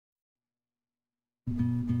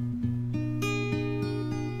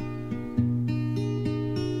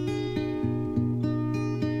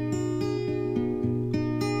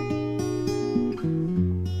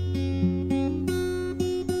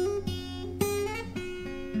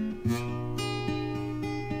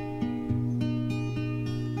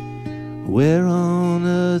Where on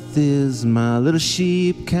earth is my little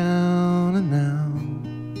sheep counter now?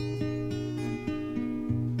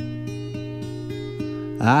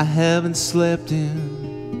 I haven't slept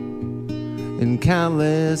in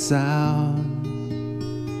countless hours.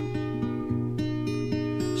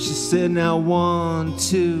 She said, now 1,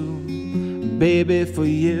 2, baby, for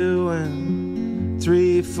you, and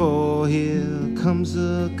 3, 4, here comes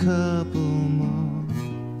a couple more.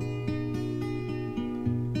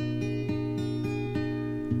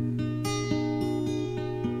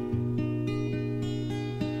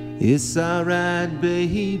 It's alright,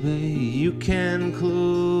 baby, you can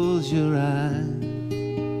close your eyes.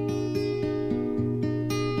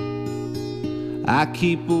 I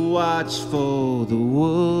keep a watch for the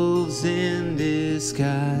wolves in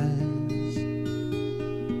disguise.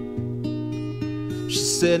 She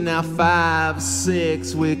said, now 5 or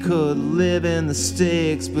 6, we could live in the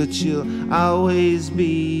sticks, but you'll always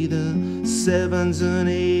be the 7s and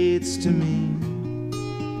 8s to me.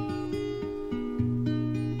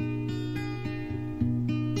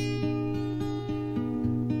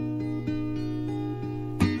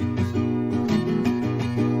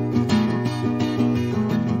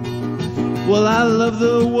 Well, I love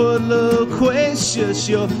the word loquacious.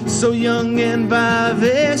 You're so young and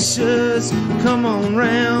vivacious. Come on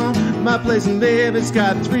round my place, and babe, it's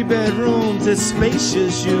got 3 bedrooms. It's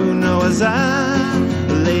spacious, you know, as I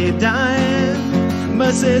lay dying.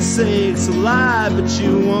 Mercy sakes alive, but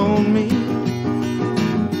you want me.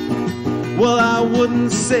 Well, I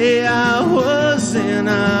wouldn't say I wasn't.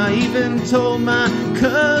 I even told my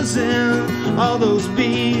cousin. All those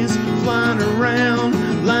bees flying around,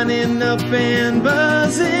 lining up and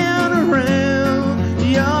buzzing around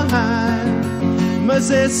your hive.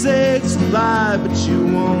 Mercy sakes alive, but you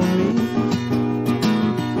want me.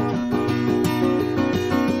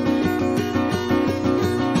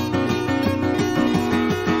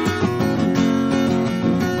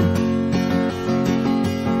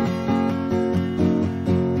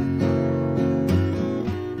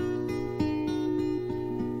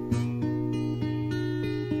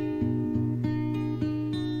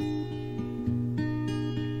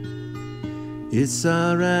 It's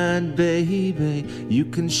alright, baby, you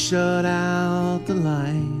can shut out the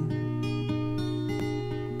light.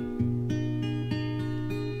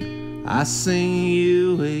 I sing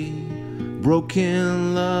you a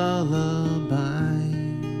broken lullaby.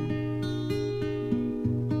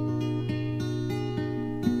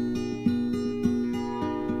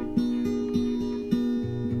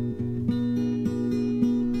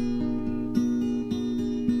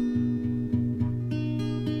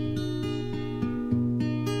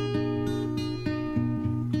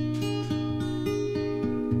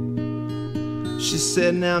 She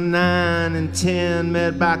said, now 9 and 10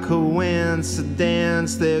 met by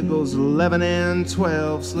coincidence. There goes 11 and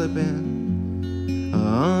 12 slipping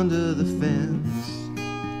under the fence.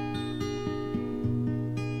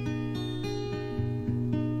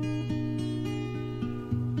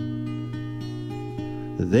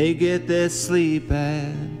 They get their sleep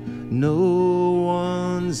at no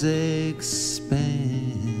one's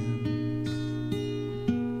expense.